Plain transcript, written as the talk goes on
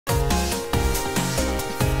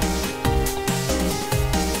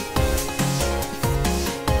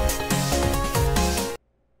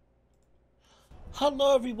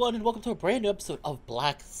Hello everyone and welcome to a brand new episode of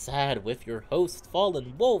Blacksad with your host,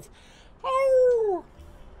 Fallenwolf. Oh!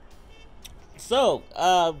 So,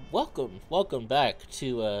 welcome back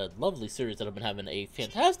to a lovely series that I've been having a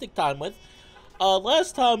fantastic time with.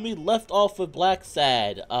 Last time we left off with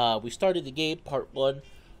Blacksad, we started the game, part 1.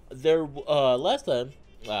 Last time,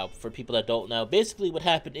 for people that don't know, basically what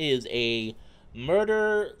happened is the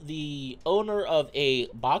owner of a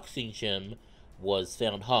boxing gym was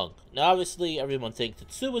found hung. Now, obviously, everyone thinks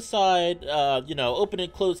it's suicide, open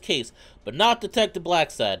and closed case, but not Detective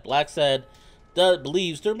Blacksad. Blacksad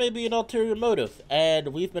believes there may be an ulterior motive,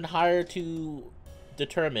 and we've been hired to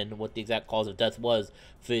determine what the exact cause of death was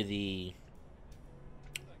for the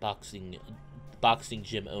boxing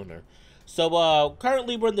gym owner. So,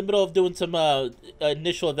 currently we're in the middle of doing some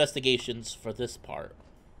initial investigations for this part.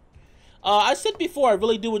 I said before, I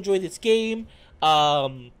really do enjoy this game.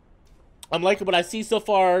 I'm liking what I see so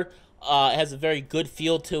far. It has a very good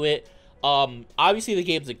feel to it. Obviously the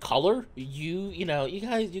game's in color. You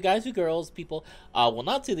guys who girls, people, will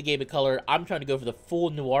not see the game in color. I'm trying to go for the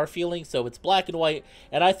full noir feeling, so it's black and white,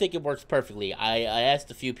 and I think it works perfectly. I asked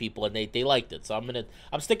a few people, and they liked it, so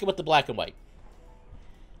I'm sticking with the black and white.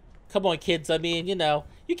 Come on, kids. I mean,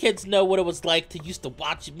 you kids know what it was like to used to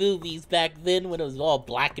watch movies back then when it was all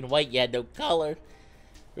black and white. You had no color.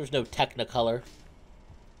 There was no Technicolor.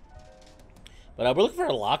 But we're looking for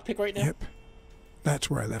a lockpick right now? Yep. That's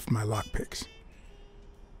where I left my lockpicks.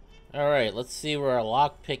 Alright, let's see where our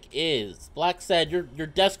lockpick is. Blacksad, your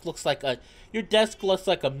desk looks like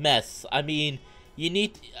a mess. I mean, he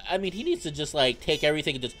needs to just like take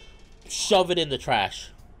everything and just shove it in the trash.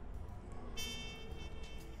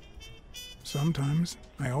 Sometimes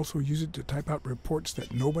I also use it to type out reports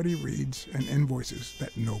that nobody reads and invoices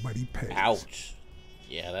that nobody pays. Ouch.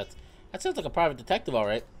 Yeah, that sounds like a private detective,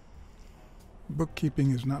 alright.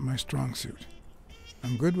 Bookkeeping is not my strong suit.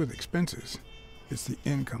 I'm good with expenses. It's the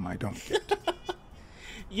income I don't get.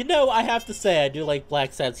 I have to say, I do like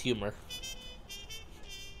Blacksad's humor.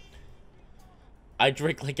 I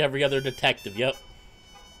drink like every other detective, yep.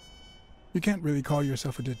 You can't really call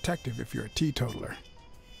yourself a detective if you're a teetotaler.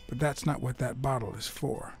 But that's not what that bottle is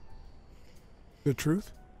for. The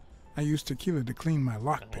truth? I use tequila to clean my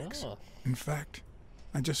lockpicks. Oh. In fact,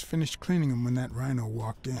 I just finished cleaning them when that rhino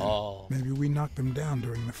walked in. Oh. Maybe we knocked them down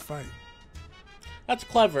during the fight. That's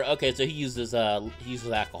clever. Okay, so he uses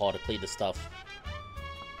alcohol to clean the stuff.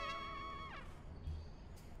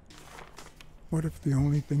 What if the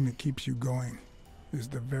only thing that keeps you going is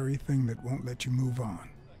the very thing that won't let you move on?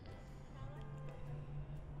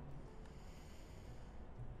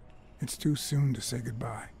 It's too soon to say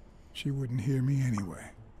goodbye. She wouldn't hear me anyway.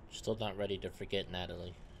 Still not ready to forget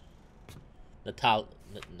Natalie.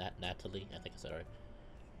 Natalie, I think I said it right.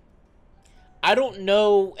 I don't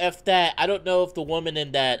know if the woman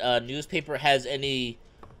in that newspaper has any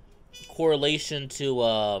correlation to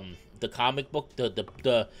the comic book,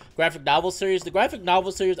 the graphic novel series. The graphic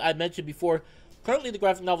novel series I mentioned before. Currently, the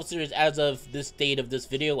graphic novel series, as of this date of this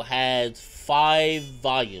video, has 5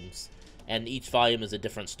 volumes, and each volume is a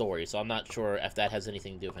different story. So I'm not sure if that has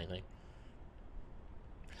anything to do with anything.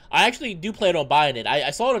 I actually do plan on buying it.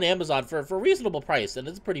 I saw it on Amazon for a reasonable price, and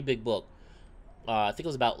it's a pretty big book. I think it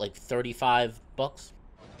was about like 35 bucks.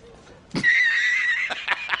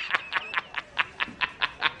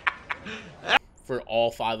 For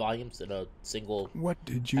all 5 volumes in a single What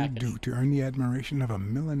did you package. do to earn the admiration of a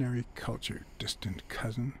millinery culture, distant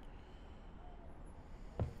cousin?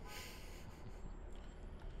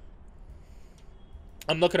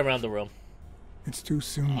 I'm looking around the room. It's too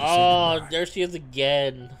soon to say Oh, goodbye. there she is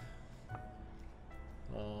again.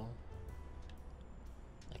 Oh.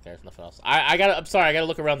 Okay, there's nothing else. I'm sorry, I gotta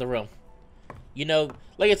look around the room.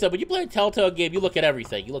 Like I said, when you play a Telltale game, you look at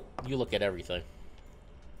everything. You look at everything.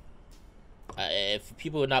 If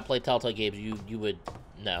people would not play Telltale games, you would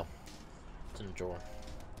know. It's in the drawer.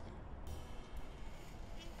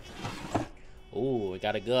 Ooh, we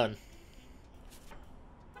got a gun.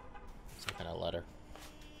 Some kind of letter.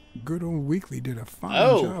 Good old Weekly did a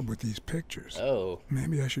fine job with these pictures. Oh.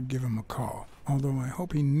 Maybe I should give him a call. Although I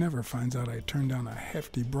hope he never finds out I turned down a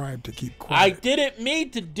hefty bribe to keep quiet. I didn't mean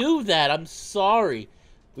to do that. I'm sorry.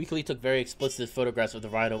 Weekly took very explicit photographs of the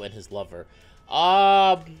rhino and his lover.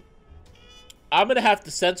 I'm gonna have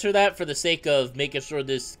to censor that for the sake of making sure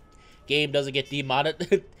this game doesn't get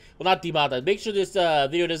demonetized. Well, not demonetized. Make sure this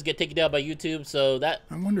video doesn't get taken down by YouTube. So that.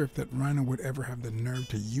 I wonder if that rhino would ever have the nerve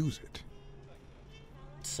to use it.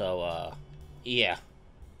 So, yeah.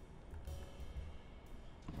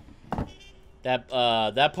 That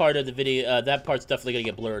part of the video, that part's definitely gonna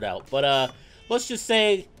get blurred out. But, let's just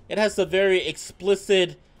say it has some very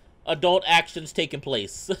explicit adult actions taking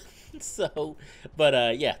place. So,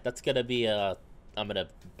 but yeah, that's gonna be I'm gonna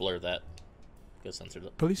blur that. Go censor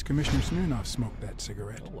it. Police Commissioner Smirnoff smoked that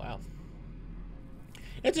cigarette. Oh wow.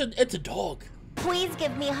 It's a dog. Please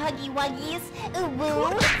give me huggy wuggies. Ooh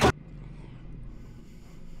woo.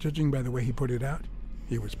 Judging by the way he put it out,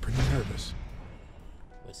 he was pretty nervous.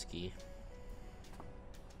 Whiskey.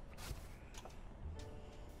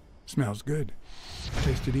 Smells good.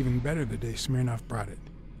 Tasted even better the day Smirnoff brought it,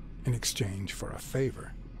 in exchange for a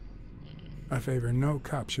favor. A favor no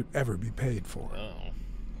cop should ever be paid for. Oh.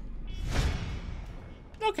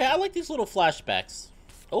 Okay, I like these little flashbacks.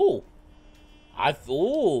 Oh.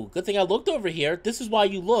 Good thing I looked over here. This is why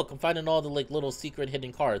you look. I'm finding all the like little secret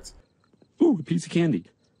hidden cards. Ooh, a piece of candy.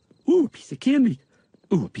 Ooh, a piece of candy.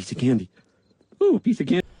 Ooh, a piece of candy. Ooh, a piece of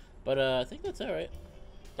candy. But I think that's all right.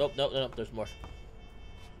 Oh, no, there's more.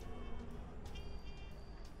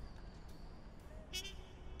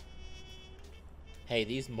 Hey,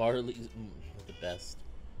 these Marleys are the best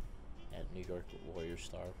at New York Warrior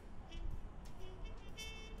Star.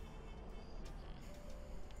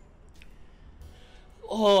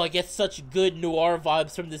 Oh, I get such good noir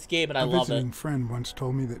vibes from this game, and I love it. A visiting friend once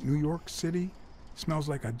told me that New York City smells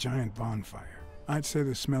like a giant bonfire. I'd say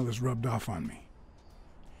the smell is rubbed off on me.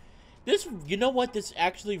 This, you know what? This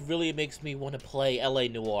actually really makes me want to play LA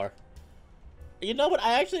Noire. You know what?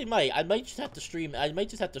 I actually might. I might just have to stream. I might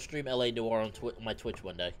just have to stream LA Noire on my Twitch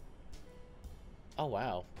one day. Oh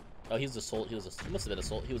wow. Oh, he was a soldier. He must have been a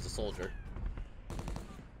soldier. He was a soldier.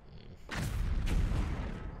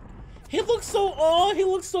 He looks so. Oh, he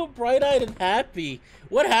looks so bright-eyed and happy.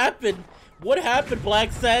 What happened? What happened,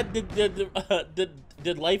 Blacksad?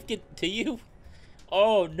 Did life get to you?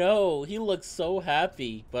 Oh no, he looks so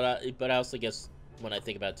happy. But I also guess when I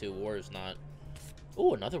think about it too, war is not.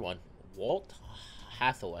 Oh, another one. Walt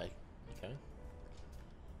Hathaway. Okay.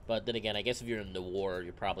 But then again, I guess if you're in the war,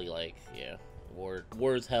 you're probably like, yeah, war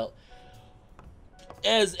is hell.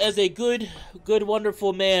 As a good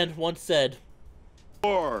wonderful man once said,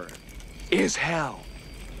 War is hell.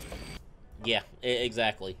 Yeah,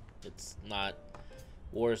 exactly. It's not.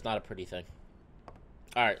 War is not a pretty thing.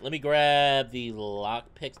 All right, let me grab the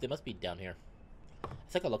lockpicks. They must be down here. I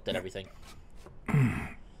think I looked at everything.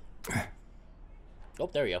 Oh,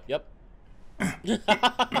 there we go. Yep.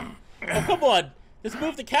 Oh, come on. Just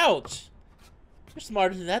move the couch. You're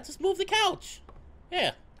smarter than that. Just move the couch.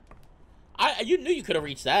 Yeah. You knew you could have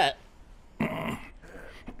reached that.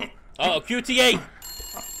 Uh-oh, QTA.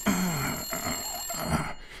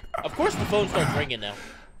 Of course the phone starts ringing now.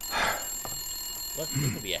 What?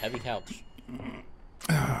 This could be a heavy couch.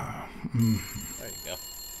 There you go.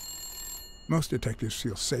 Most detectives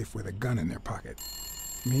feel safe with a gun in their pocket.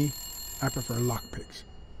 Me, I prefer lockpicks.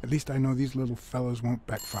 At least I know these little fellows won't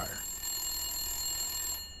backfire.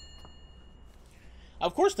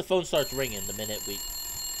 Of course the phone starts ringing the minute we...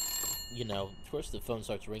 You know, of course the phone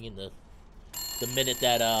starts ringing the minute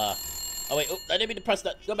that, Oh, wait. Oh, I didn't mean to press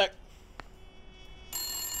that. Go back.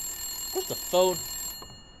 Of course the phone...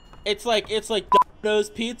 It's like Domino's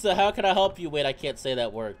Pizza. How can I help you? Wait, I can't say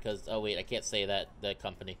that word, because... Oh, wait, I can't say that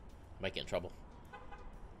company. I might get in trouble.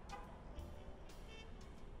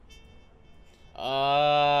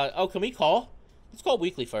 Oh, can we call? Let's call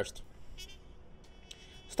Weekly first.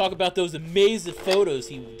 Let's talk about those amazing photos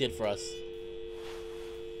he did for us.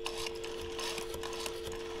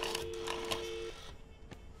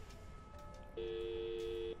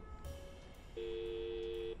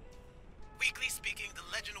 Weekly speaking, the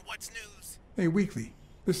legend of what's news. Hey, Weekly,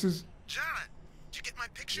 this is... John, did you get my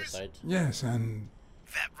pictures? Yes, and...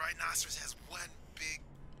 That rhinoceros has one big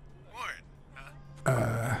horn,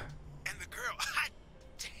 huh? And the girl, hot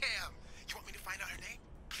damn. You want me to find out her name?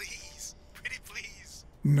 Please, pretty please.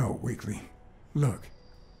 No, Weekly. Look.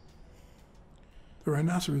 The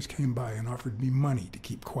rhinoceros came by and offered me money to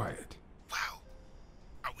keep quiet. Wow.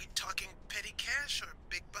 Are we talking petty cash or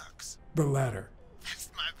big bucks? The latter. That's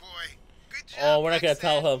my boy. Good job. Oh, we're not gonna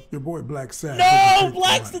tell him. Your boy Blacksad. No,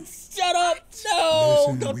 Blacksad, shut up! No,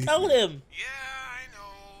 Listen, don't Weekly. tell him. Yeah, I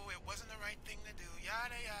know. It wasn't the right thing to do.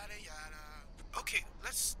 Yada, yada, yada. Okay,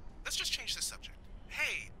 let's just change the subject.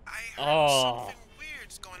 Hey, I heard something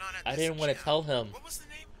weird's going on at I this didn't want to gym. tell him. What was the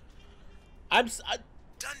name?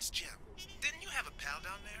 Dunn's gym. Didn't you have a pal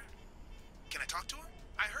down there? Can I talk to her?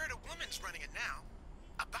 I heard a woman's running it now.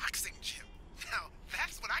 A boxing gym. Now,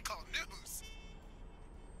 that's what I call news.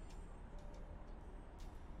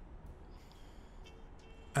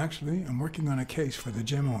 Actually, I'm working on a case for the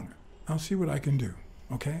gym owner. I'll see what I can do,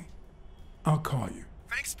 okay? I'll call you.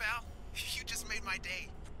 Thanks, pal. You just made my day.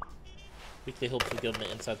 Weekly hopes we give him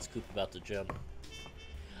an inside scoop about the gym.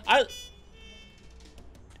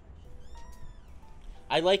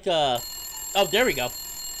 I like, oh, there we go.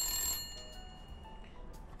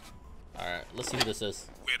 Alright, let's see who this is.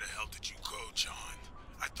 Where the hell did you go, John?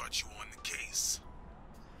 I thought you were on the case.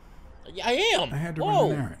 Yeah, I am. I had to Whoa.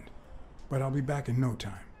 run an errand, but I'll be back in no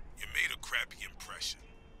time. You made a crappy impression,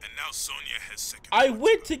 and now Sonia has second I thoughts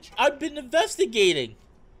went about to, you. I've been investigating.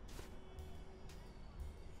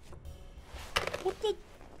 What the,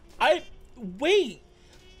 wait.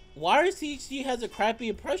 Why is he has a crappy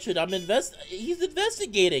impression? He's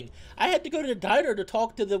investigating. I had to go to the diner to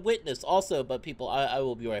talk to the witness also, but people, I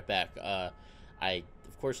will be right back. Of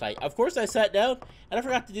course I sat down and I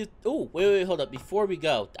forgot to do, oh, wait, hold up. Before we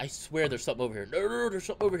go, I swear there's something over here. No, there's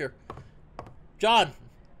something over here. John.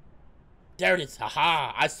 There it is.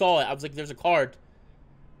 Haha, I saw it. I was like, there's a card.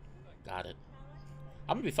 Got it.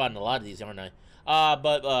 I'm gonna be finding a lot of these, aren't I?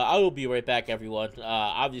 But I will be right back, everyone.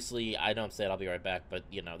 Obviously, I know I'm saying I'll be right back, but,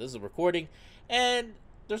 you know, this is a recording, and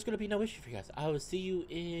there's going to be no issue for you guys. I will see you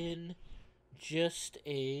in just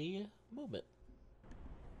a moment.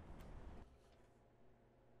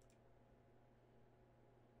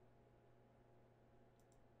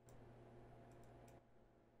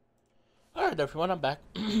 Alright, everyone, I'm back.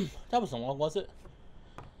 That wasn't long, was it?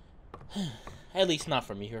 At least not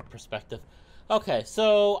from your perspective. Okay,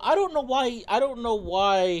 so I don't know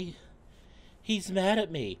why he's mad at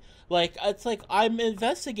me. Like, it's like I'm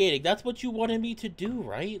investigating. That's what you wanted me to do,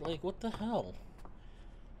 right? Like, what the hell?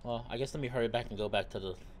 Well, I guess let me hurry back and go back to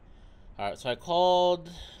the... Alright, so I called...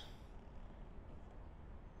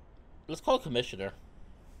 Let's call Commissioner.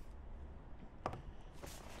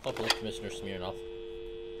 Call Police Commissioner Smirnoff.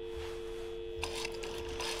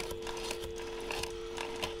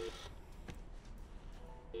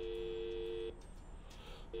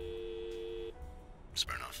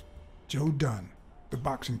 Smirnoff. Joe Dunn, the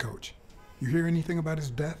boxing coach. You hear anything about his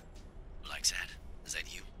death? Blacksad, is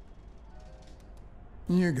that you?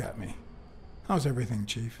 You got me. How's everything,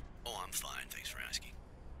 Chief? Oh, I'm fine, thanks for asking.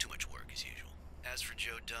 Too much work as usual. As for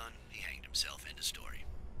Joe Dunn, he hanged himself, end of story.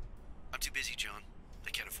 I'm too busy, John. I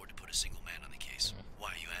can't afford to put a single man on the case. Why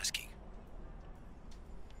are you asking?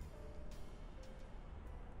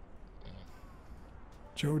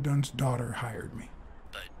 Joe Dunn's daughter hired me.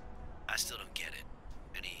 But I still don't get it.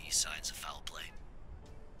 Any signs of foul play?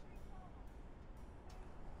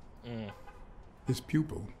 His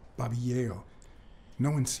pupil, Bobby Yale.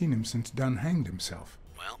 No one's seen him since Dunn hanged himself.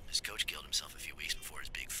 Well, his coach killed himself a few weeks before his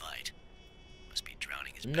big fight. Must be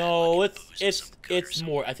drowning his No, bad luck in booze in some gutter it's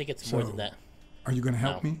more. I think it's more than that. Are you going to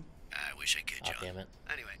help me? I wish I could, John. Oh, damn it.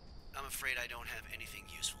 Anyway, I'm afraid I don't have anything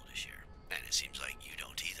useful to share. And it seems like you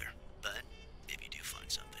don't either. But if you do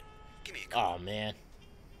find something, give me a call. Oh, man.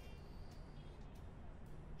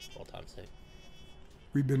 All time sake.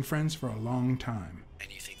 We've been friends for a long time.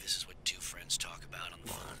 And you think this is what two friends talk about on the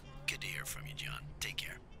phone? Good to hear from you, John. Take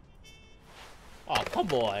care. Oh,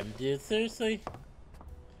 come on, dude. Seriously?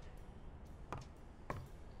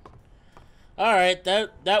 Alright,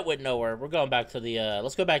 that went nowhere. We're going back to the,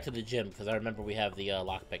 let's go back to the gym, because I remember we have the,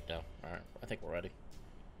 lockpick now. Alright, I think we're ready.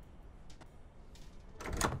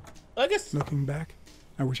 I guess... Looking back,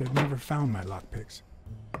 I wish I'd never found my lockpicks.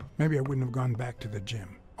 Maybe I wouldn't have gone back to the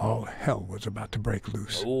gym. All hell was about to break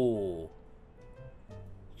loose. Ooh.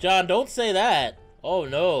 John, don't say that. Oh,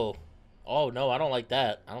 no. Oh, no, I don't like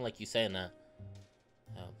that. I don't like you saying that.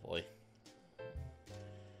 Oh, boy.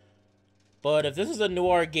 But if this is a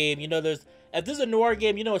noir game, you know, if this is a noir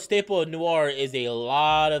game, you know, a staple of noir is a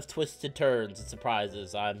lot of twisted turns and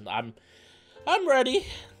surprises. I'm ready.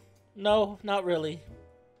 No, not really.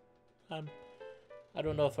 I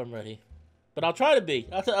don't know if I'm ready. But I'll try to be.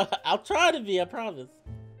 I'll try to be, I promise.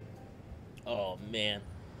 Oh, man.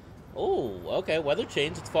 Oh, okay. Weather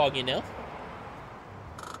changed. It's foggy now.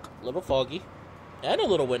 A little foggy. And a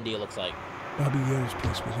little windy, it looks like. Bobby Yale's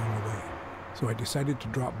place was on the way, so I decided to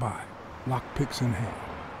drop by, lockpicks in hand.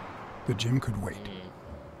 The gym could wait.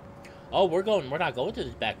 Oh, we're not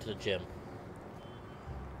going back to the gym.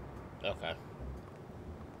 Okay.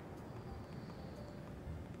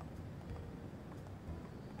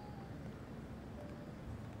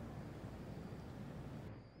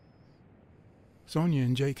 Sonia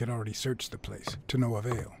and Jake had already searched the place, to no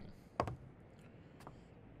avail.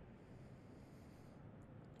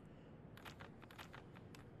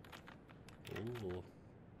 Ooh.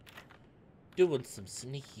 Doing some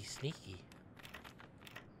sneaky.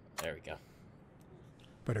 There we go.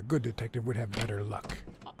 But a good detective would have better luck.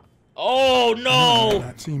 Oh, no! It might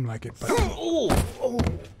not seem like it, but... Ooh. Oh.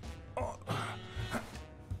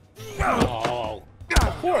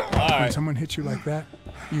 Of course. All When right. someone hits you like that,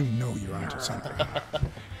 you know you're onto something.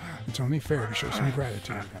 It's only fair to show some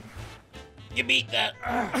gratitude. You beat that.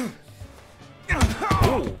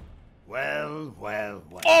 Ooh. Well, well,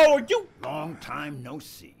 well. Oh, are you? Long time no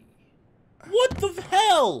see. What the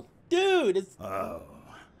hell? Dude, it's... Oh,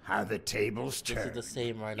 how the tables This turn. is the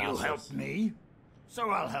same You rhinoceros. help me, so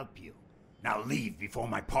I'll help you. Now leave before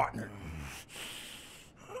my partner.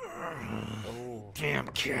 Oh. Damn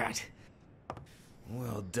cat.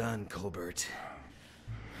 Well done, Colbert.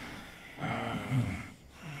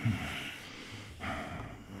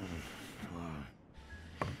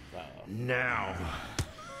 Now.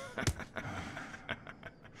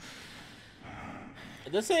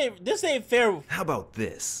 This ain't fair. How about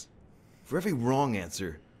this? For every wrong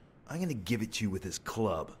answer, I'm gonna give it to you with this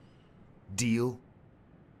club. Deal?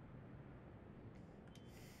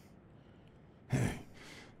 Hey,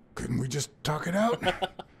 couldn't we just talk it out?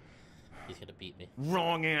 He's gonna beat me.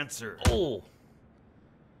 Wrong answer. Oh.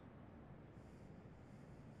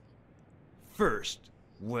 First,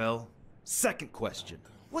 well, second question.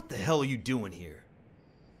 What the hell are you doing here?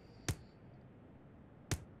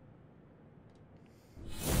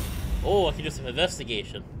 Oh, I can do some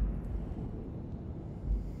investigation.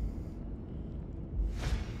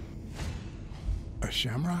 A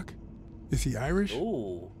shamrock? Is he Irish?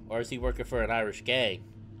 Ooh. Or is he working for an Irish gang?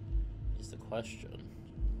 Is the question.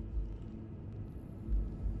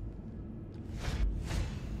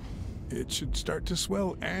 It should start to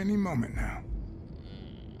swell any moment now.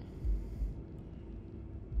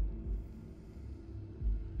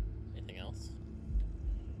 Anything else?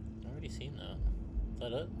 I've already seen that. Is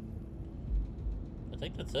that it? I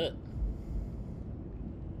think that's it.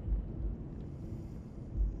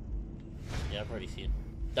 Yeah, I've already seen.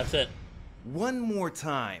 That's it. One more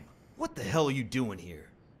time. What the hell are you doing here?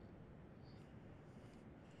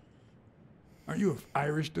 Are you of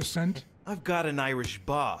Irish descent? I've got an Irish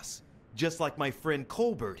boss, just like my friend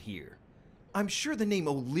Colbert here. I'm sure the name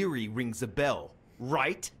O'Leary rings a bell,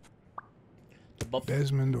 right?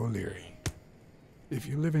 Desmond O'Leary. If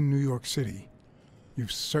you live in New York City,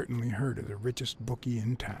 you've certainly heard of the richest bookie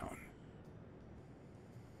in town.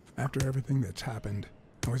 After everything that's happened,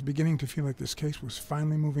 I was beginning to feel like this case was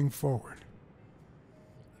finally moving forward.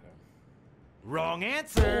 Wrong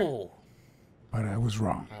answer! Oh. But I was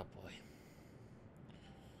wrong. Oh boy.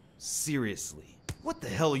 Seriously, what the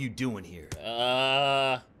hell are you doing here?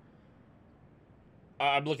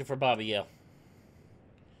 I'm looking for Bobby Yale.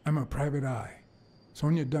 I'm a private eye.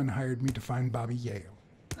 Sonia Dunn hired me to find Bobby Yale.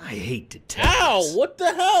 I hate detectives. Ow! What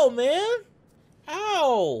the hell, man?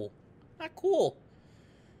 Ow! Not cool.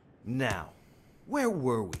 Now, where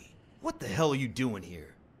were we? What the hell are you doing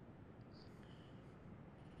here?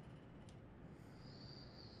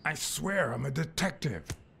 I swear I'm a detective.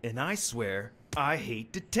 And I swear, I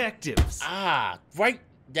hate detectives. Ah, right.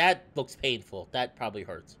 That looks painful. That probably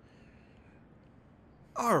hurts.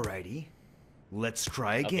 Alrighty, let's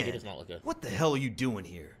try again. Okay, he does not look good. What the hell are you doing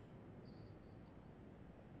here?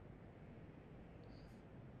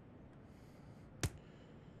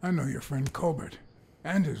 I know your friend Colbert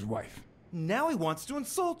and his wife. Now he wants to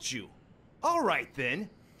insult you. Alright then,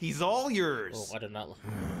 he's all yours. Oh, I did not look.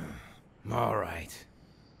 Alright,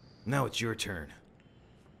 now it's your turn.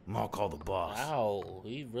 I'll call the boss. Ow,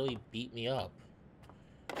 he really beat me up.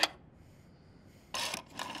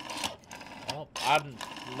 Well, I'm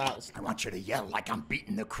not. I want you to yell like I'm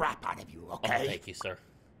beating the crap out of you, Oh, okay? thank you, sir.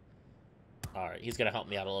 Alright, he's gonna help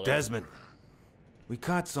me out a little bit. Desmond, we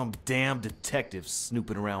caught some damn detectives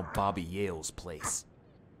snooping around Bobby Yale's place.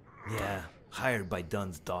 Yeah, hired by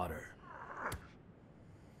Dunn's daughter.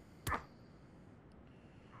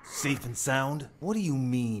 Safe and sound? What do you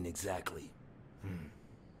mean exactly?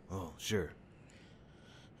 Oh, sure.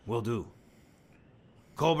 Will do.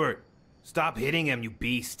 Colbert, stop hitting him, you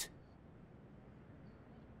beast.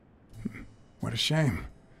 What a shame.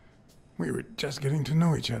 We were just getting to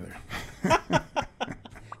know each other.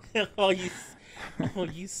 Oh,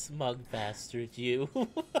 you smug bastard, you.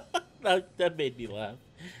 that made me laugh.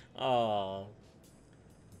 Oh,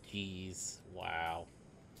 jeez, wow.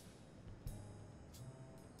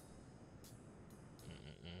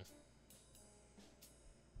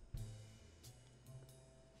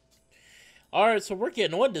 All right, so we're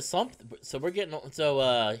getting on to something. We're getting on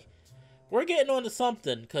to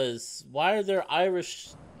something. Cause why are there Irish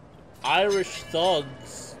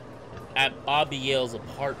thugs at Bobby Yale's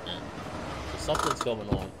apartment? So something's going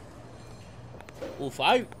on. Oof!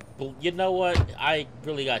 You know what? I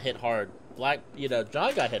really got hit hard.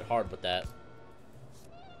 John got hit hard with that.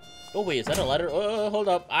 Oh wait, is that a letter? Oh, hold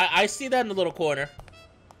up. I see that in the little corner.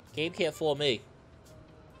 Game can't fool me.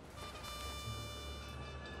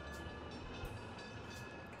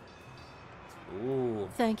 Ooh.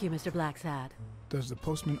 Thank you, Mr. Blacksad. Does the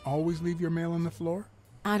postman always leave your mail on the floor?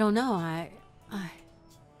 I don't know. I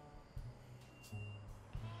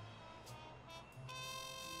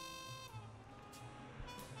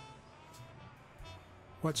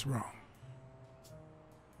What's wrong?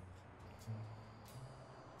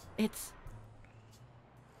 It's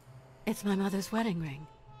my mother's wedding ring.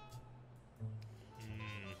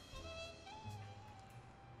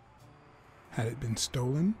 Had it been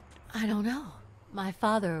stolen? I don't know. My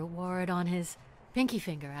father wore it on his pinky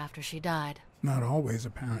finger after she died. Not always,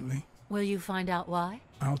 apparently. Will you find out why?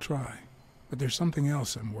 I'll try. But there's something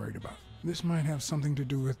else I'm worried about. This might have something to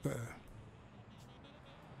do with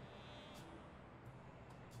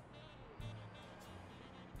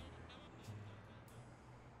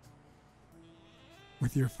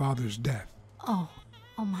with your father's death. Oh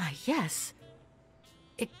my, yes.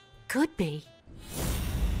 It could be.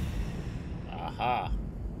 Aha.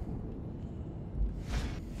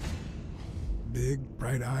 Big,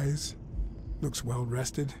 bright eyes. Looks well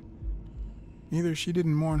rested. Either she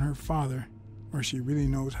didn't mourn her father, or she really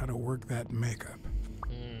knows how to work that makeup.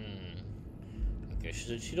 Okay,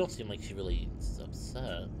 she don't seem like she really is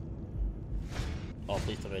upset. Oh,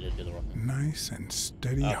 please tell me I didn't do the wrong thing. Nice and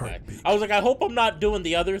steady heartbeat. I was like, I hope I'm not doing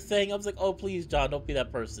the other thing. I was like, oh, please, John, don't be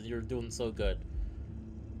that person. You're doing so good.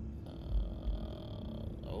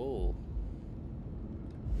 Oh.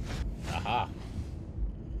 Aha.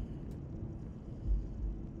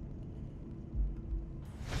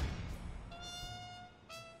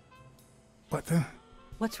 What the?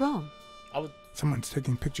 What's wrong? Someone's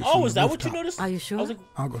taking pictures. Oh, from is the that rooftop. what you noticed? Are you sure? I was like,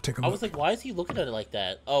 I'll go take a look. I was like, why is he looking at it like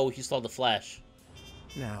that? Oh, he saw the flash.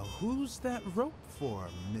 Now, who's that rope for,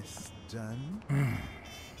 Miss Dunn?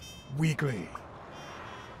 Weekly.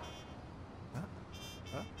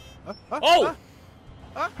 Oh!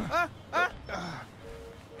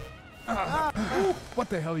 What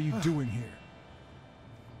the hell are you doing here?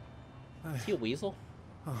 Is he a weasel?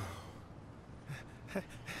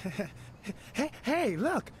 Hey,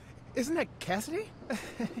 look! Isn't that Cassidy?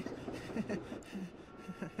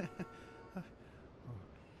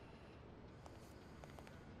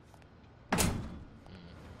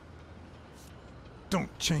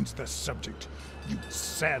 Don't change the subject, you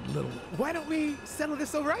sad little... Why don't we settle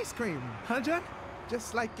this over ice cream, huh, John?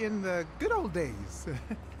 Just like in the good old days.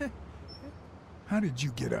 How did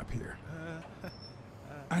you get up here?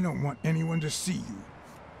 I don't want anyone to see you.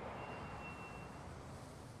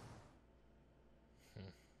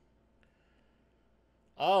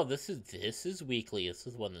 Oh, this is Weekly. This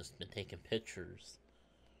is the one that's been taking pictures.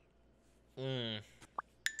 The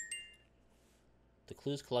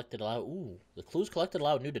clues collected allow. Ooh, the clues collected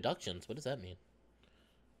allow new deductions. What does that mean?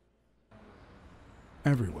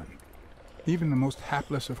 Everyone, even the most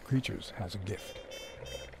hapless of creatures, has a gift.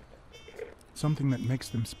 Something that makes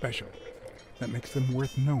them special, that makes them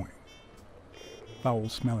worth knowing.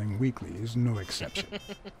 Foul-smelling Weekly is no exception.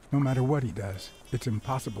 No matter what he does, it's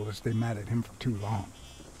impossible to stay mad at him for too long.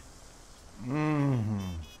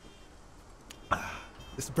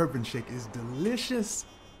 This bourbon shake is delicious.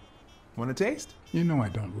 Want a taste? You know I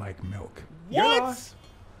don't like milk. What?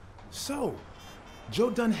 So, Joe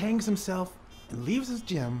Dunn hangs himself and leaves his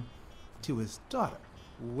gym to his daughter,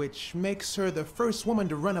 which makes her the first woman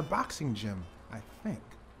to run a boxing gym, I think.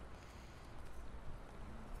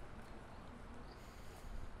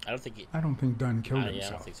 I don't think he... I don't think Dunn killed yeah, I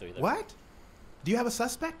himself. don't think so either. What? Do you have a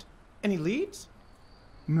suspect? Any leads?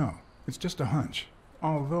 No, it's just a hunch.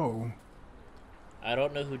 Although... I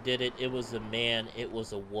don't know who did it. It was a man. It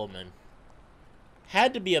was a woman.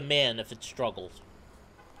 Had to be a man if it struggled.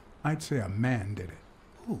 I'd say a man did it.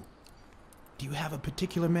 Who? Do you have a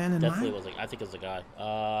particular man in Definitely mind? was. I think it was a guy.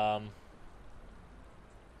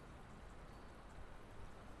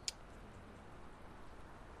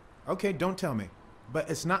 Okay, don't tell me. But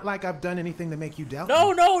it's not like I've done anything to make you doubt me.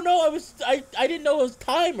 No. I didn't know it was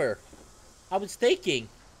timer. I was thinking.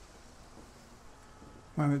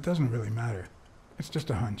 Well, it doesn't really matter. It's just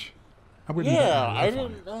a hunch. I wouldn't bet Yeah, my life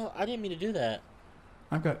on it. I didn't mean to do that.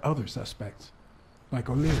 I've got other suspects, like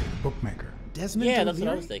O'Leary, the bookmaker. Desmond Yeah, O'Leary? that's what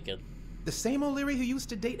I was thinking. The same O'Leary who used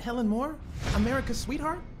to date Helen Moore? America's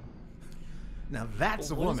sweetheart? Now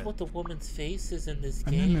that's a What is woman. with the woman's faces in this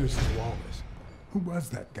And then game? there's the Wallace. Who was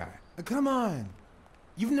that guy? Come on.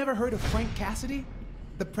 You've never heard of Frank Cassidy?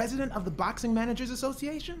 The president of the Boxing Managers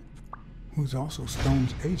Association? Who's also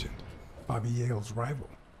Stone's agent, Bobby Yale's rival.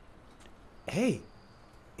 Hey,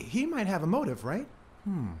 he might have a motive, right?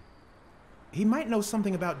 He might know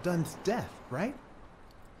something about Dunn's death, right?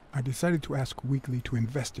 I decided to ask Weekly to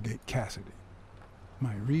investigate Cassidy.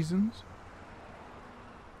 My reasons?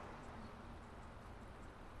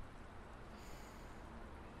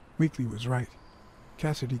 Weekly was right.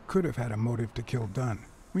 Cassidy could have had a motive to kill Dunn,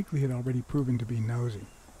 Weekly had already proven to be nosy.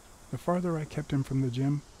 The farther I kept him from the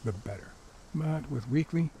gym, the better. But with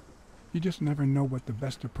Weekly, you just never know what the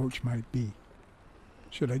best approach might be.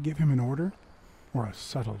 Should I give him an order or a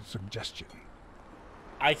subtle suggestion?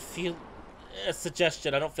 I feel a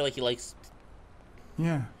suggestion. I don't feel like he likes.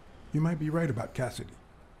 Yeah, you might be right about Cassidy.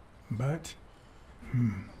 But,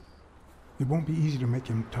 it won't be easy to make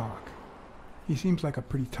him talk. He seems like a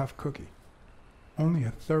pretty tough cookie. Only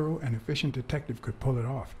a thorough and efficient detective could pull it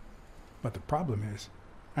off. But the problem is,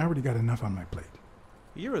 I already got enough on my plate.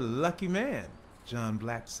 You're a lucky man, John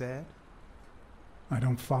Blacksad. I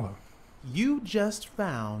don't follow. You just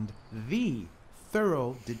found the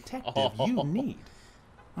thorough detective you need.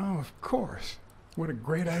 Oh, of course. What a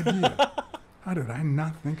great idea. How did I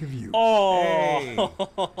not think of you? Oh, Hey,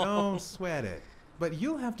 don't sweat it. But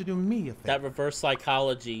you'll have to do me a favor. that reverse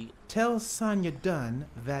psychology. Tell Sonia Dunn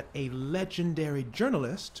that a legendary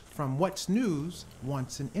journalist from What's News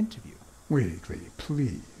wants an interview. Weekly,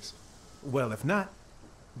 please. Well, if not,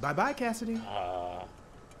 bye-bye, Cassidy.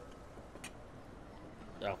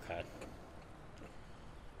 Okay.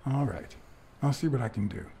 All right. I'll see what I can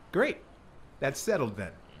do. Great. That's settled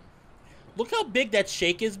then. Look how big that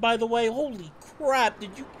shake is, by the way. Holy crap!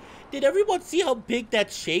 Did everyone see how big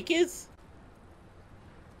that shake is?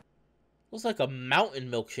 Looks like a mountain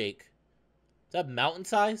milkshake. Is that mountain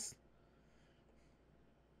size?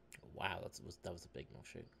 Wow, that was a big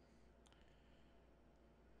milkshake.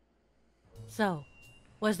 So,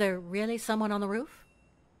 was there really someone on the roof?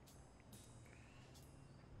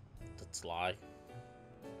 That's a lie.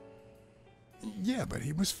 Yeah, but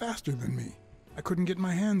he was faster than me. I couldn't get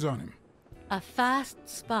my hands on him. A fast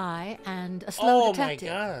spy and a slow detective.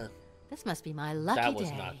 Oh my god. This must be my lucky day. That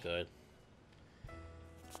was not good.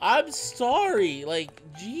 I'm sorry. Like,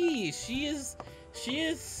 geez, she is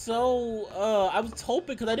so, I was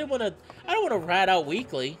hoping, because I don't want to rat out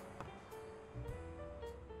Weekly.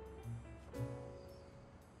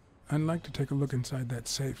 I'd like to take a look inside that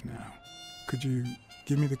safe now. Could you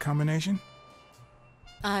give me the combination?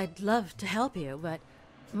 I'd love to help you, but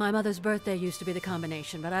my mother's birthday used to be the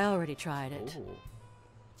combination, but I already tried it. Ooh.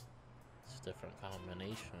 It's a different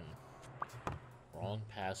combination. Wrong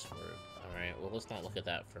password. Alright, well, let's not look at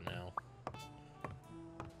that for now.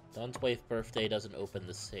 Dunn's wife's birthday doesn't open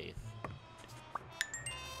the safe.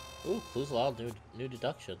 Ooh, clues allow new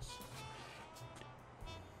deductions.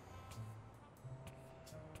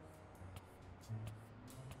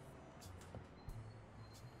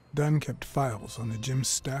 Dunn kept files on the gym's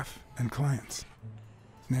staff and clients.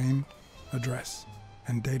 Name, address,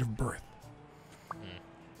 and date of birth.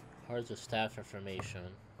 Cards of staff information.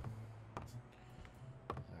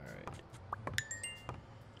 Alright.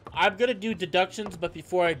 I'm gonna do deductions, but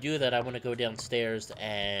before I do that, I want to go downstairs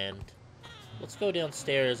and... Let's go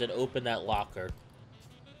downstairs and open that locker.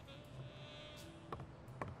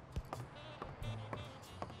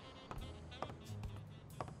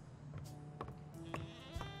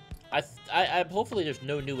 Hopefully there's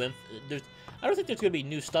no new I don't think there's gonna be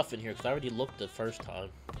new stuff in here because I already looked the first time.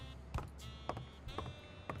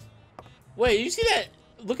 Wait, you see that?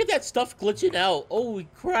 Look at that stuff glitching out. Holy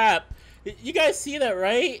crap! You guys see that,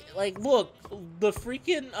 right? Like, look, the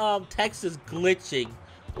freaking text is glitching.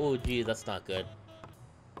 Oh, geez, that's not good.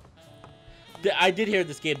 I did hear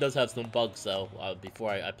this game does have some bugs though.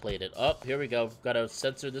 Before I played it. Oh, here we go. Gotta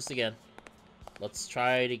censor this again. Let's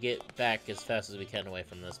try to get back as fast as we can away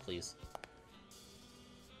from this, please.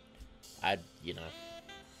 You know.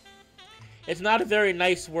 It's not a very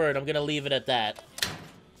nice word. I'm gonna leave it at that.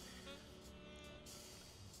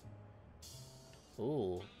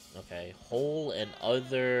 Ooh, okay. Hole and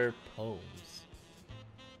other poems.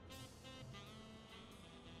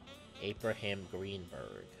 Abraham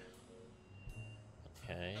Greenberg.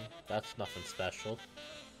 Okay, that's nothing special.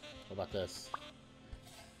 What about this?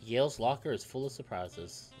 Yale's locker is full of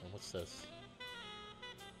surprises. And what's this?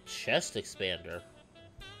 Chest expander.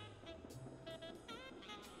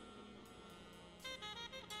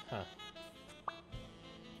 Huh.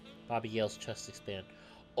 Bobby Yale's chest expand.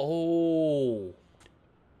 Oh.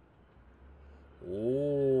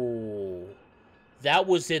 Oh. That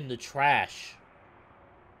was in the trash.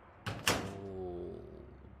 Oh.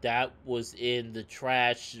 That was in the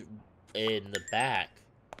trash in the back.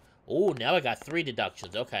 Oh, now I got 3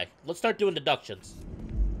 deductions. Okay, let's start doing deductions.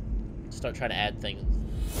 Start trying to add things.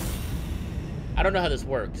 I don't know how this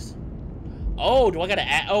works. Oh, do I gotta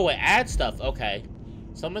add? Oh, it adds stuff. Okay.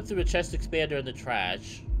 Someone threw a chest expander in the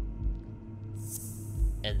trash.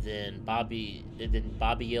 And then Bobby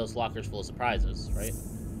Yale's locker's full of surprises, right?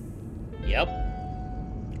 Yep.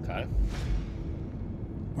 Okay.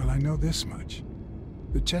 Well, I know this much.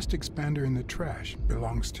 The chest expander in the trash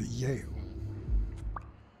belongs to Yale.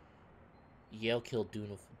 Yale killed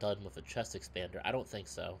Dunn with a chest expander. I don't think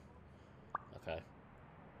so. Okay.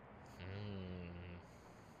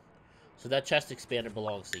 So that chest expander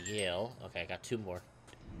belongs to Yale. Okay, I got 2 more.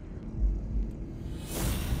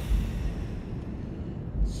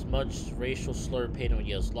 Smudged racial slur paint on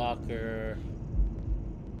Yale's locker.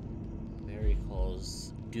 Mary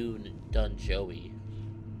calls Dunn Joey.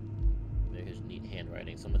 Maybe his neat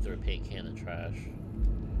handwriting. Someone threw a paint can in the trash.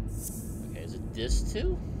 Okay, is it this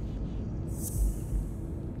too?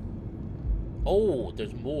 Oh,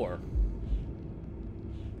 there's more.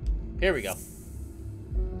 Here we go.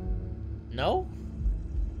 No?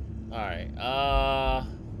 Alright, oh,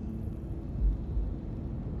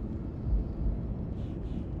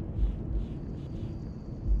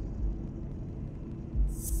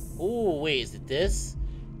 wait, is it this?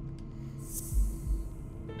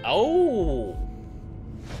 Oh!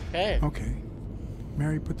 Okay. Okay.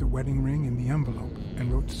 Mary put the wedding ring in the envelope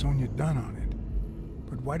and wrote Sonia Dunn on it.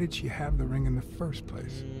 But why did she have the ring in the first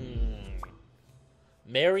place?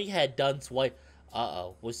 Mary had Dunn's wife.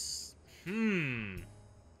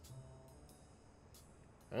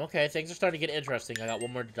 Okay, things are starting to get interesting. I got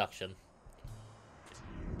 1 more deduction.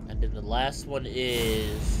 And then the last one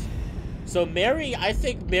is... So Mary, I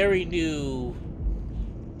think Mary knew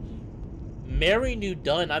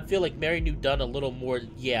Dunn. I feel like Mary knew Dunn a little more.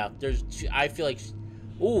 Yeah, I feel like...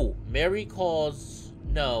 Ooh, Mary calls...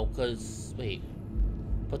 No, because... Wait.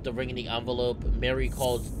 Put the ring in the envelope. Mary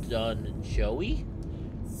calls Dunn Joey?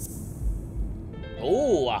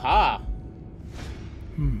 Oh, aha.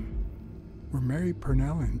 Were Mary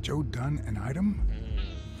Purnell and Joe Dunn an item?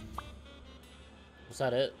 Was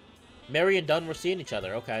that it? Mary and Dunn were seeing each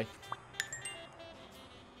other. Okay.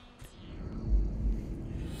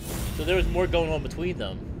 So there was more going on between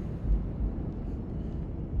them.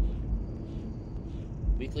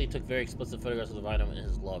 Weekly took very explicit photographs of the rhino and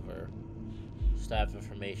his lover. Staff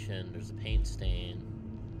information. There's a paint stain.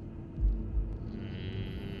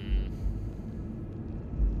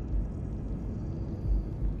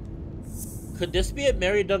 Could this be it?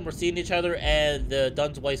 Mary and Dunn were seeing each other and the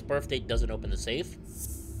Dunn's wife's birthday doesn't open the safe?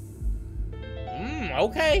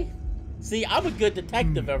 Okay. See, I'm a good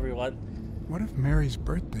detective, everyone. What if Mary's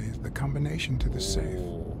birthday is the combination to the safe?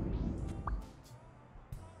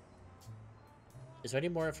 Is there any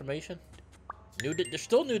more information? There's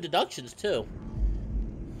still new deductions, too.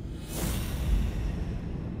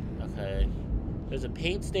 Okay. There's a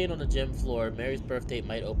paint stain on the gym floor. Mary's birthday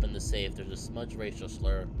might open the safe. There's a smudge racial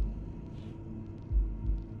slur.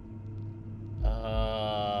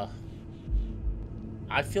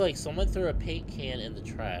 I feel like someone threw a paint can in the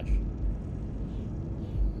trash.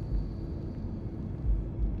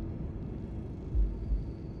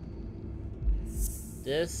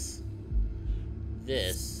 This,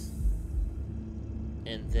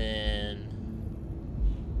 and then...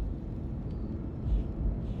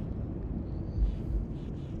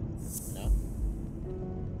 No.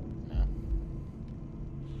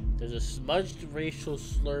 There's a smudged racial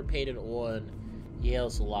slur painted on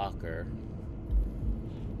Yale's locker.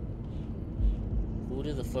 Who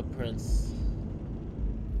did the footprints?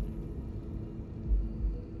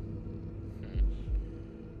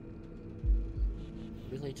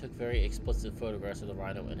 Really took very explicit photographs of the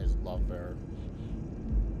rhino and his lover.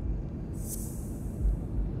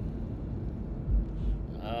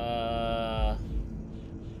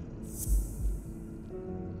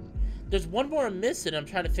 There's one more I'm missing. I'm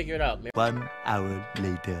trying to figure it out. 1 hour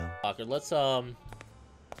later.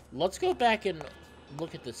 Let's go back and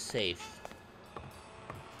look at the safe.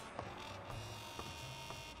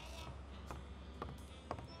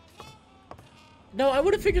 No, I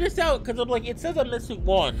would have figured this out because I'm like, it says I'm missing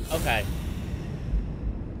 1. Okay.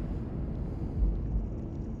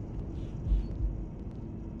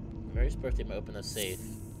 Mary's birthday might open the safe.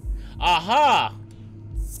 Aha!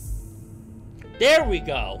 There we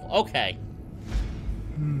go. Okay.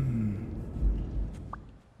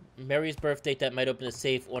 Mary's birth date that might open the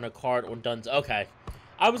safe on a card on Dunn's. Okay.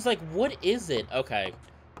 I was like, what is it? Okay.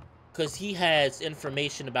 Because he has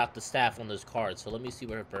information about the staff on those cards. So let me see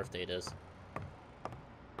what her birth date is.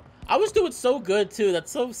 I was doing so good, too.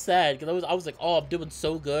 That's so sad. Because I was like, oh, I'm doing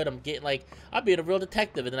so good. I'm getting, like, I'm being a real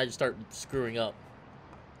detective. And then I just start screwing up.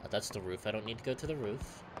 Oh, that's the roof. I don't need to go to the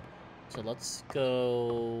roof. So let's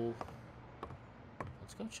go...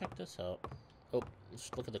 Let's go check this out. Oh, let's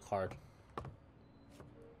look at the card.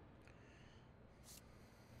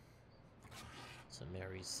 So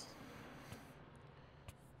Mary's...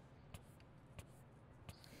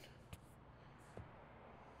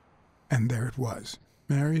 And there it was.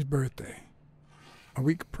 Mary's birthday. a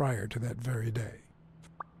week prior to that very day.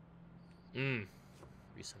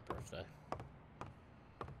 Recent birthday.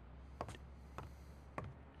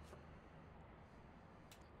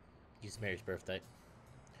 He's Mary's birthday.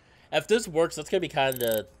 If this works, that's gonna be kind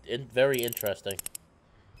of very interesting.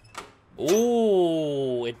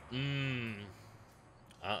 Ooh,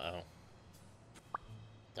 uh-oh.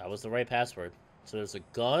 That was the right password. So there's a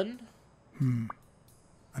gun?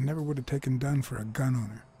 I never would have taken Dunn for a gun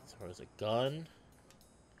owner. So there's a gun.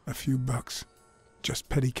 A few bucks. Just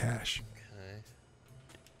petty cash. Okay.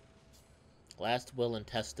 Last will and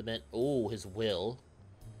testament. Ooh, his will.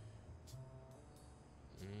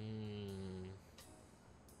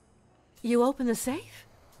 You open the safe?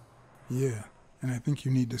 Yeah, and I think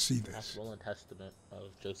you need to see this. Last will and testament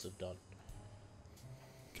of Joseph Dunn.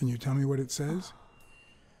 Can you tell me what it says?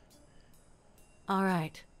 All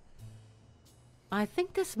right. I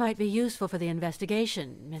think this might be useful for the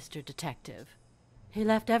investigation, Mr. Detective. He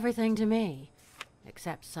left everything to me,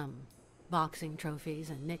 except some boxing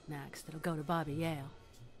trophies and knickknacks that'll go to Bobby Yale.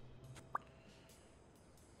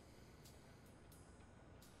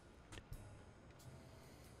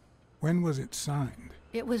 When was it signed?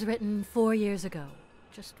 It was written 4 years ago,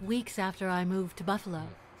 just weeks after I moved to Buffalo.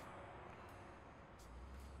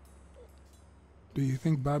 Do you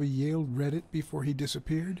think Bobby Yale read it before he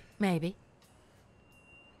disappeared? Maybe.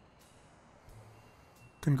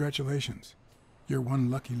 Congratulations. You're one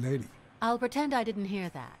lucky lady. I'll pretend I didn't hear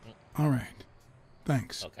that. All right.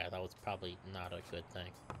 Thanks. Okay, that was probably not a good thing.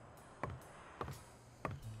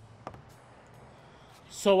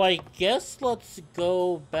 So I guess let's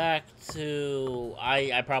go back to...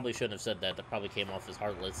 I probably shouldn't have said that. That probably came off as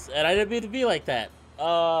heartless. And I didn't mean to be like that.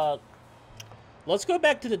 Let's go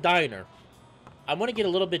back to the diner. I want to get a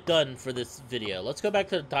little bit done for this video. Let's go back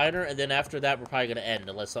to the diner, and then after that, we're probably going to end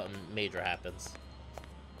unless something major happens.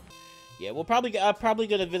 Yeah, I'm probably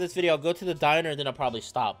going to, in this video, I'll go to the diner, and then I'll probably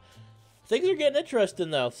stop. Things are getting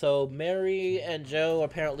interesting, though. So, Mary and Joe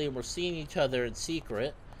apparently were seeing each other in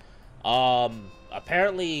secret.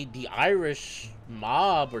 Apparently, the Irish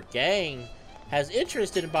mob or gang has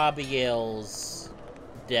interest in Bobby Yale's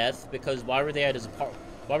death, because why were they at his apartment?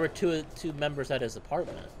 Why were two members at his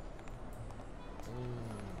apartment?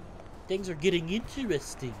 Things are getting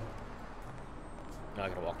interesting. Now I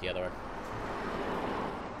gotta walk the other way.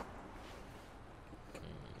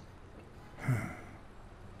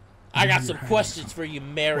 I got some questions for you,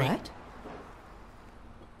 Mary. What?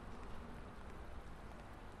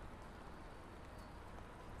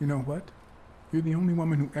 You know what? You're the only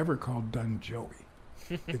woman who ever called Dunn Joey,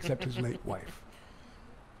 except his late wife.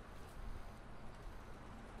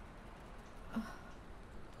 Oh,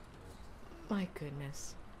 my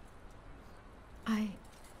goodness.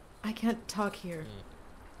 I can't talk here.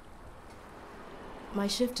 My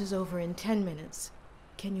shift is over in 10 minutes.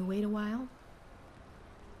 Can you wait a while?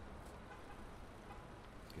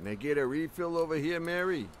 Can I get a refill over here,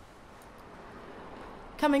 Mary?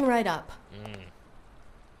 Coming right up.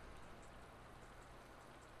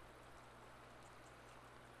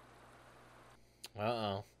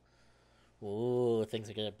 Uh-oh. Ooh, things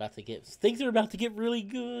are about to get really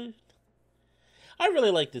good. I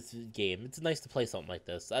really like this game. It's nice to play something like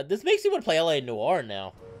this. This makes me want to play LA Noire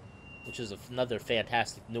now, which is another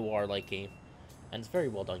fantastic noir-like game, and it's a very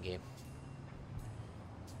well done game.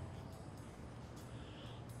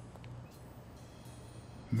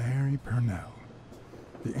 Mary Purnell,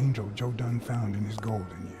 the angel Joe Dunn found in his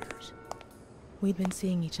golden years. We'd been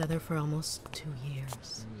seeing each other for almost 2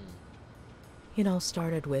 years. It all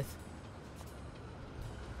started with,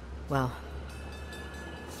 well,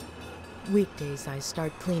 weekdays I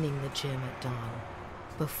start cleaning the gym at dawn,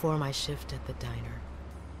 before my shift at the diner.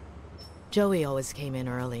 Joey always came in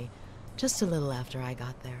early, just a little after I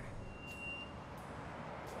got there.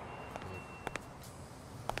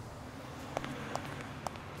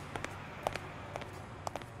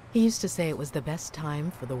 He used to say it was the best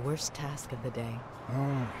time for the worst task of the day.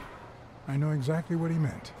 Oh, I know exactly what he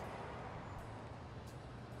meant.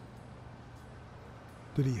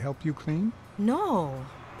 Did he help you clean? No,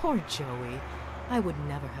 poor Joey. I would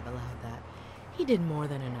never have allowed that. He did more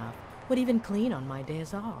than enough. Would even clean on my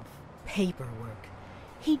days off. Paperwork.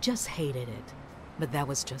 He just hated it. But that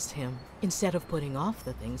was just him. Instead of putting off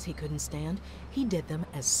the things he couldn't stand, he did them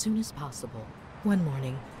as soon as possible. One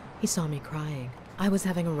morning, he saw me crying. I was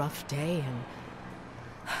having a rough day and...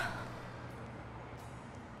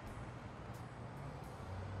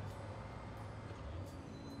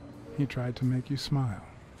 He tried to make you smile.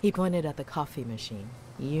 He pointed at the coffee machine.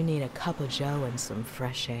 You need a cup of joe and some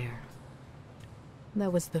fresh air.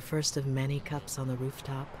 That was the first of many cups on the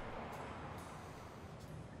rooftop.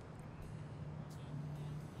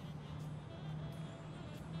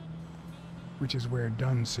 which is where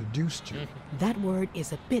Dunn seduced you. That word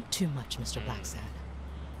is a bit too much, Mr. Blacksad.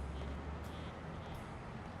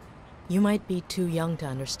 You might be too young to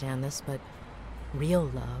understand this, but real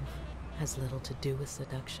love has little to do with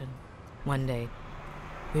seduction. One day,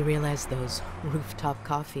 we realized those rooftop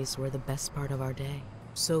coffees were the best part of our day.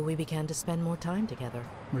 So we began to spend more time together.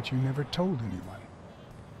 But you never told anyone.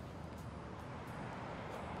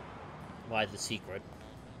 Why the secret?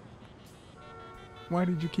 Why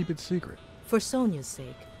did you keep it secret? For Sonia's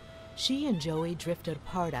sake. She and Joey drifted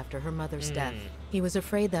apart after her mother's death. He was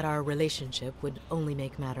afraid that our relationship would only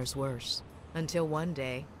make matters worse. Until one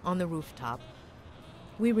day, on the rooftop,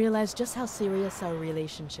 we realized just how serious our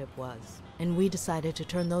relationship was. And we decided to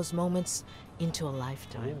turn those moments into a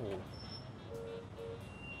lifetime. Ooh.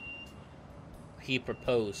 He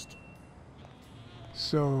proposed.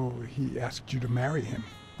 So he asked you to marry him?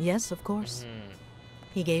 Yes, of course.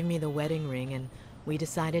 He gave me the wedding ring and we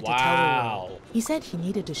decided to tell Wow. the world. He said he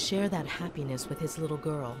needed to share that happiness with his little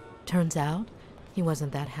girl. Turns out, he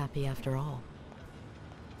wasn't that happy after all.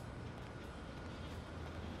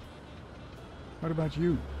 What about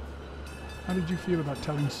you? How did you feel about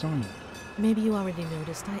telling Sonia? Maybe you already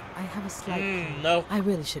noticed. I have a slight cold. No. I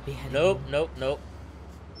really should be heading Nope, home. nope.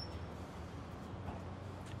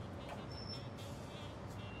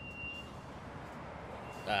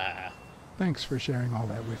 Thanks for sharing all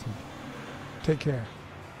that with me. Take care.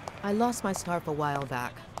 I lost my scarf a while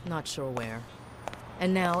back. Not sure where.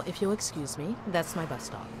 And now, if you'll excuse me, that's my bus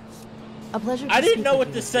stop. A pleasure to I didn't speak know with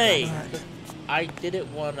what you, to Mr. say. Blacksad. I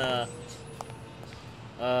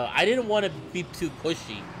didn't want to be too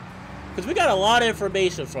pushy. Because we got a lot of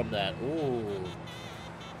information from that. Ooh.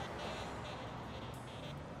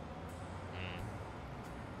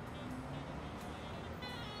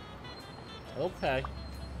 Okay.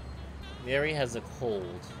 Mary has a cold.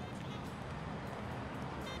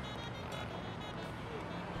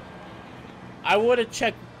 I would have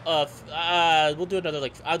checked. We'll do another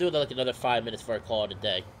I'll do another 5 minutes for a call it a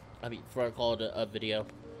day. I mean, for a call it a video.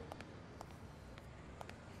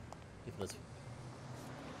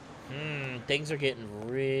 Things are getting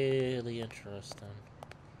really interesting.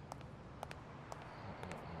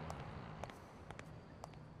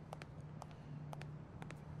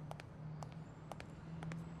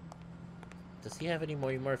 Does he have any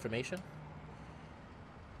more information?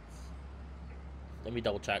 Let me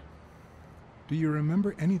double check. Do you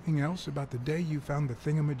remember anything else about the day you found the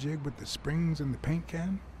thingamajig with the springs and the paint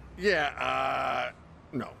can? Yeah,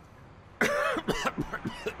 no.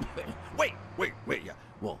 Wait, yeah.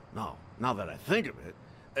 Well, no. Now that I think of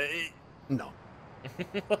it, no.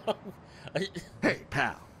 Hey,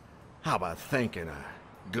 pal. How about thanking a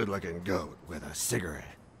good-looking goat with a cigarette?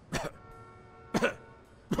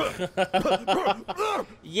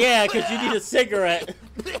 Yeah, because you need a cigarette.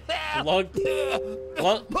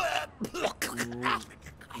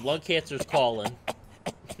 Lung cancer's calling.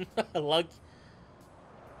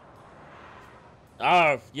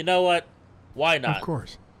 You know what? Why not? Of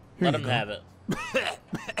course. Let him have it.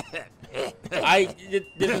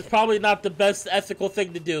 This is probably not the best ethical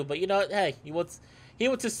thing to do, but you know what? Hey, he wants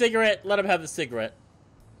a cigarette. Let him have a cigarette.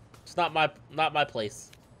 It's not my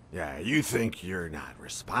place. Yeah, you think you're not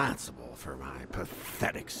responsible for my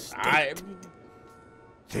pathetic state. I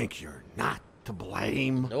think you're not to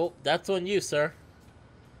blame. Nope, that's on you, sir.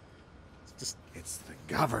 It's the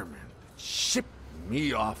government that shipped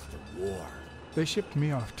me off the war. They shipped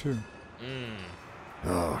me off too.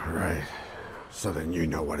 Oh, right. So then you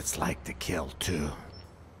know what it's like to kill too.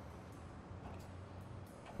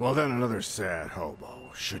 Well, then another sad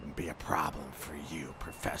hobo shouldn't be a problem for you,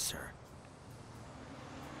 Professor.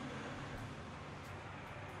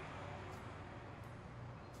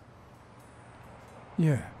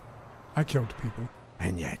 Yeah, I killed people.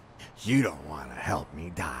 And yet, you don't want to help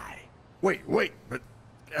me die. Wait, but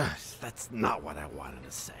that's not what I wanted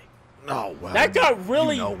to say. Oh, well. That got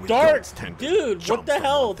really dark, dude. What the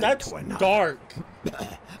hell? That's dark.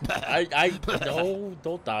 No,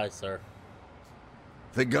 don't die, sir.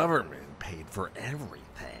 The government paid for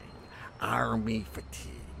everything. Army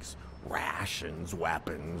fatigues, rations,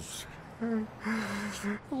 weapons,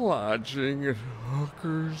 lodging at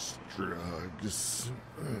hookers, drugs.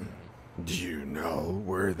 Do you know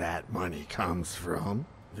where that money comes from?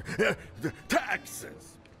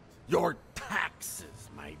 Taxes! Your taxes,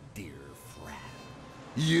 my dear friend.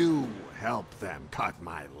 You helped them cut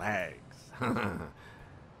my legs.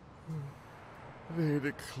 They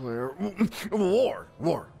declare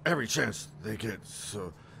war every chance they get,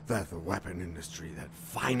 so that the weapon industry that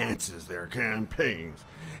finances their campaigns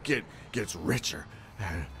gets richer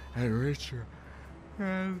and richer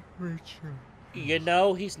and richer. You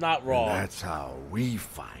know, he's not wrong. And that's how we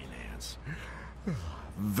finance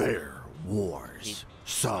their wars.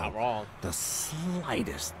 So, not wrong. The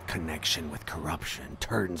slightest connection with corruption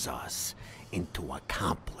turns us into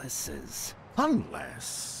accomplices.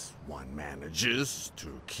 Unless one manages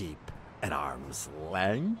to keep at arm's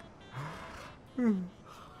length.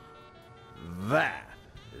 That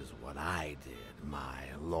is what I did, my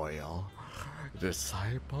loyal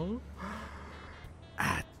disciple.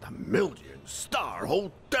 At the Million-Star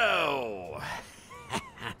Hotel.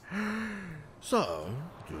 So,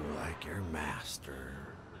 do you like your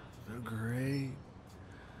master, the Great?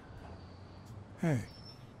 Hey,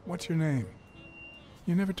 what's your name?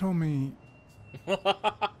 You never told me.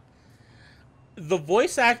 The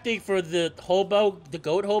voice acting for the hobo, the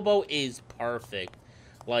goat hobo, is perfect.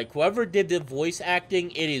 Like, whoever did the voice acting,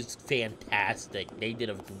 it is fantastic. They did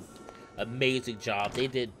an amazing job.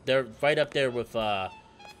 They're right up there with whoever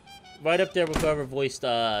voiced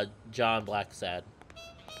John Blacksad.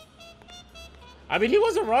 I mean, he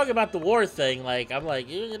wasn't wrong about the war thing. Like, I'm like,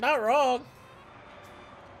 you're not wrong.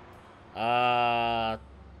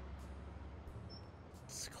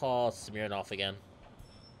 Let's call Smirnoff again.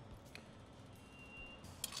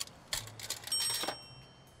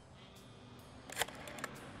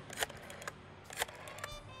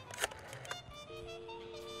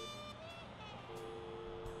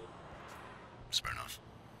 Smirnoff.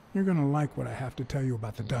 You're gonna like what I have to tell you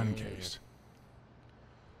about the Dunn case.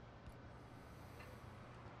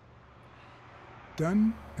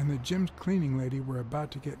 Dunn and the gym's cleaning lady were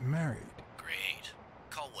about to get married. Great.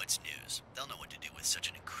 Call What's News. They'll know what to do with such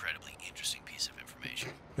an incredibly interesting piece of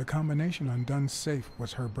information. The combination on Dunn's safe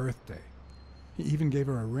was her birthday. He even gave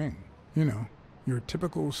her a ring. You know, your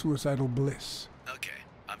typical suicidal bliss. Okay,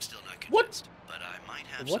 I'm still not convinced, but I might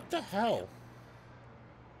have What the hell?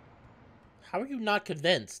 How are you not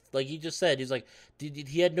convinced? Like he just said, he's like,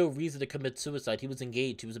 he had no reason to commit suicide. He was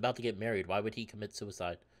engaged. He was about to get married. Why would he commit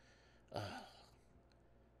suicide?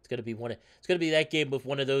 It's gonna be It's gonna be that game with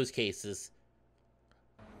one of those cases.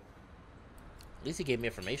 At least he gave me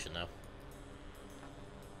information though.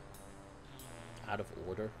 Out of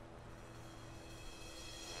order.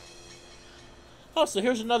 Oh, so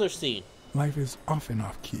here's another scene. Life is often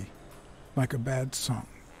off key, like a bad song.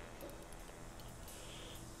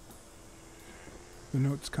 The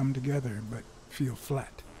notes come together but feel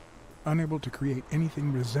flat, unable to create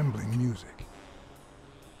anything resembling music.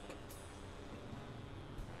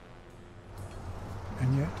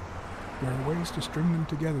 And yet, there are ways to string them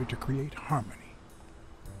together to create harmony.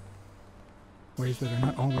 Ways that are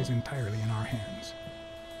not always entirely in our hands.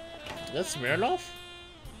 That's Smirnoff?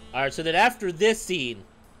 Alright, so then after this scene,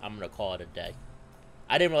 I'm gonna call it a day.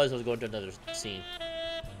 I didn't realize I was going to another scene.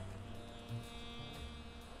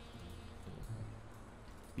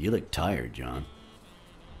 You look tired, John.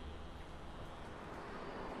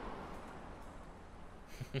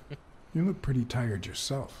 You look pretty tired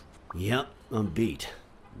yourself. Yep, I'm beat.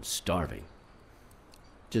 I'm starving.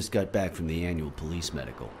 Just got back from the annual police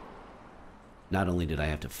medical. Not only did I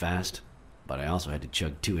have to fast, but I also had to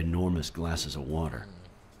chug 2 enormous glasses of water.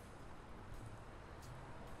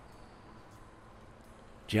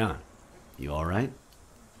 John, you alright?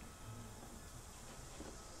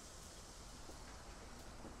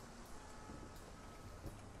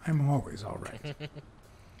 I'm always all right.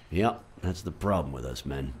 Yep, that's the problem with us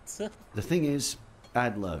men. The thing is,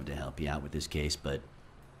 I'd love to help you out with this case, but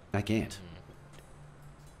I can't.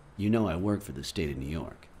 You know I work for the state of New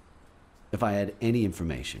York. If I had any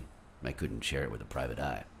information, I couldn't share it with a private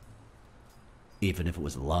eye. Even if it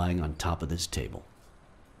was lying on top of this table.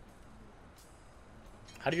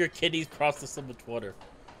 How do your kidneys process so much water?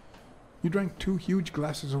 You drank 2 huge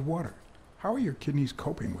glasses of water. How are your kidneys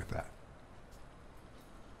coping with that?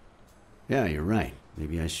 Yeah, you're right.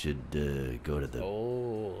 Maybe I should go to the...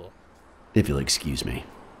 Oh. If you'll excuse me.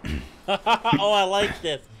 Oh, I like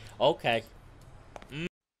this. Okay.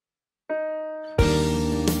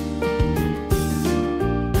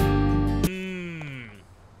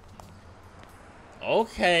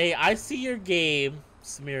 Okay, I see your game,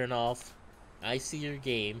 Smirnoff. I see your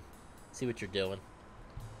game. See what you're doing.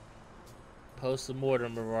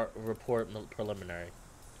 Post-mortem report preliminary.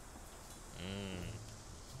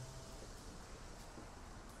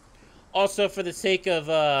 Also, for the sake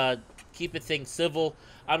of keeping things civil,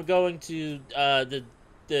 I'm going to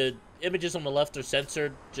the images on the left are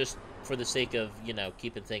censored just for the sake of, you know,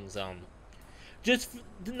 keeping things just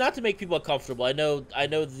not to make people uncomfortable. I know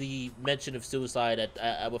the mention of suicide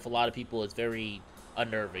with a lot of people is very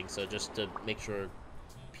unnerving, so just to make sure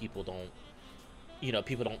people don't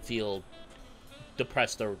feel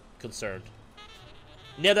depressed or concerned.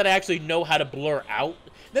 Now that I actually know how to blur out.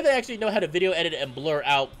 Now that I actually know how to video edit and blur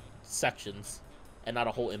out sections. And not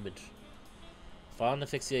a whole image. Fallen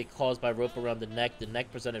asphyxiation caused by rope around the neck. The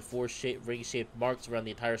neck presented 4 ring-shaped marks around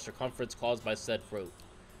the entire circumference caused by said rope.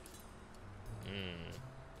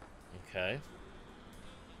 Okay.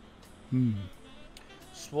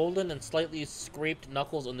 Swollen and slightly scraped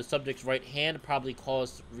knuckles on the subject's right hand probably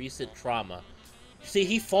caused recent trauma. See,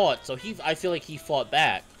 he fought, so I feel like he fought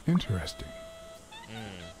back. Interesting.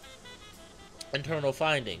 Internal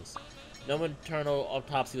findings. No internal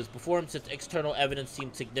autopsy was performed since external evidence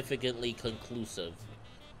seemed significantly conclusive.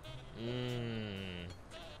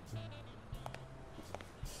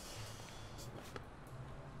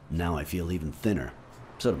 Now I feel even thinner.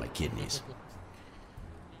 So do my kidneys.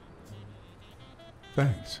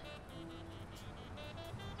 Thanks.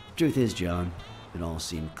 Truth is, John, it all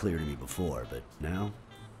seemed clear to me before, but now...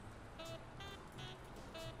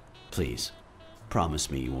 Please,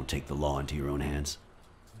 promise me you won't take the law into your own hands.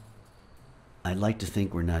 I'd like to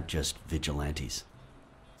think we're not just vigilantes.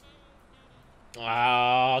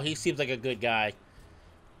 Oh, he seems like a good guy.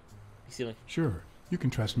 He seems like... Sure, you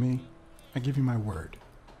can trust me. I give you my word.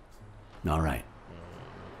 All right.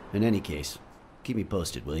 In any case, keep me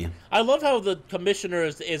posted, will you? I love how the commissioner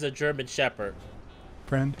is a German shepherd.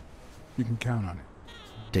 Friend, you can count on it.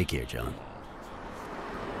 Take care, John.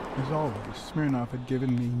 As always, Smirnoff had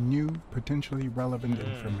given me new, potentially relevant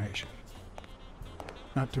information.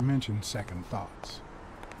 Not to mention second thoughts.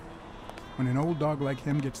 When an old dog like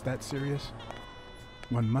him gets that serious,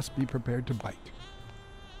 one must be prepared to bite.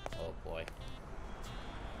 Oh boy.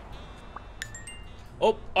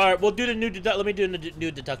 Oh, all right. We'll do the new. Let me do the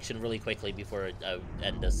new deduction really quickly before I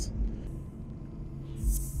end this.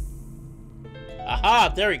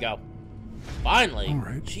 Aha! There we go. Finally. All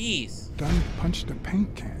right. Jeez. Dunn punched a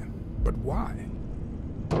paint can, but why?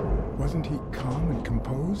 Wasn't he calm and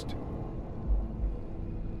composed?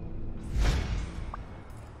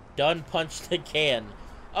 Dunn punched the can.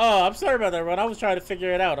 Oh, I'm sorry about that, Ron. I was trying to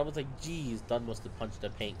figure it out. I was like, geez, Dunn must have punched a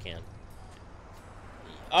paint can.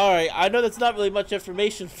 Alright, I know that's not really much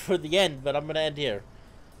information for the end, but I'm going to end here.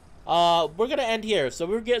 We're going to end here. So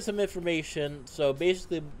we're getting some information. So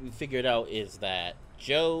basically what we figured out is that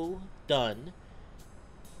Joe Dunn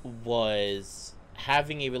was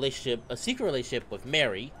having a secret relationship with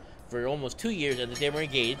Mary for almost 2 years, and they were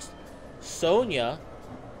engaged. Sonia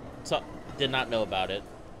did not know about it.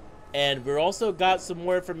 And we also got some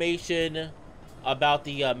more information about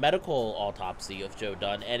the medical autopsy of Joe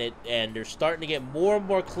Dunn, and they're starting to get more and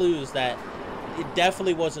more clues that it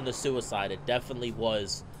definitely wasn't a suicide. It definitely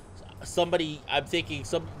was somebody. I'm thinking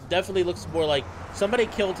definitely looks more like somebody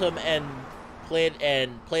killed him and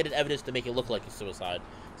planted evidence to make it look like a suicide.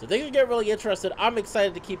 So things are getting really interested. I'm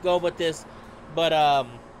excited to keep going with this, but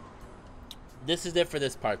this is it for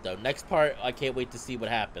this part though. Next part, I can't wait to see what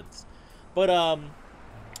happens. But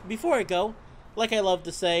before I go, like I love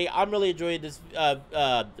to say, I'm really enjoying this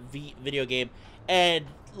video game. And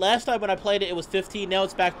last time when I played it, it was $15. Now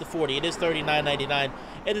it's back to $40. It is $39.99.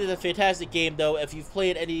 It is a fantastic game, though. If you've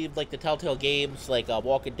played any of like the Telltale games, like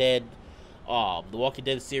Walking Dead, the Walking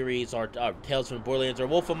Dead series, or Tales from the Borderlands, or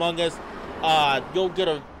Wolf Among Us, you'll get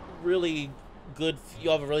a really good.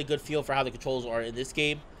 You'll have a really good feel for how the controls are in this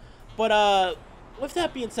game. But with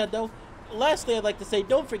that being said, though, lastly, I'd like to say,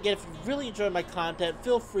 don't forget, if you really enjoy my content,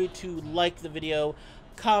 feel free to like the video,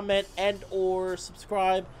 comment, and or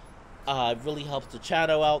subscribe. It really helps the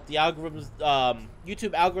channel out. The algorithms,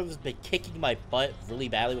 YouTube algorithm's been kicking my butt really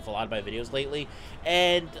badly with a lot of my videos lately.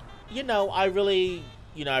 And, I really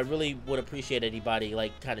would appreciate anybody,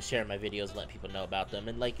 like, kind of sharing my videos and letting people know about them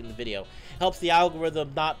and liking the video. Helps the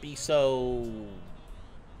algorithm not be so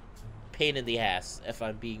pain in the ass, if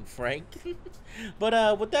I'm being frank.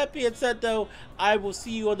 But with that being said, though, I will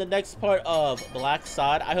see you on the next part of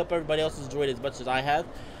Blacksad. I hope everybody else has enjoyed it as much as I have.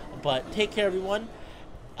 But take care, everyone.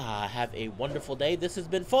 Have a wonderful day. This has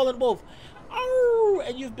been Fallenwolf.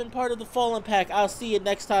 And you've been part of the Fallenpack. I'll see you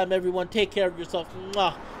next time, everyone. Take care of yourself.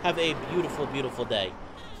 Mwah. Have a beautiful, beautiful day.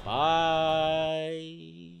 Bye.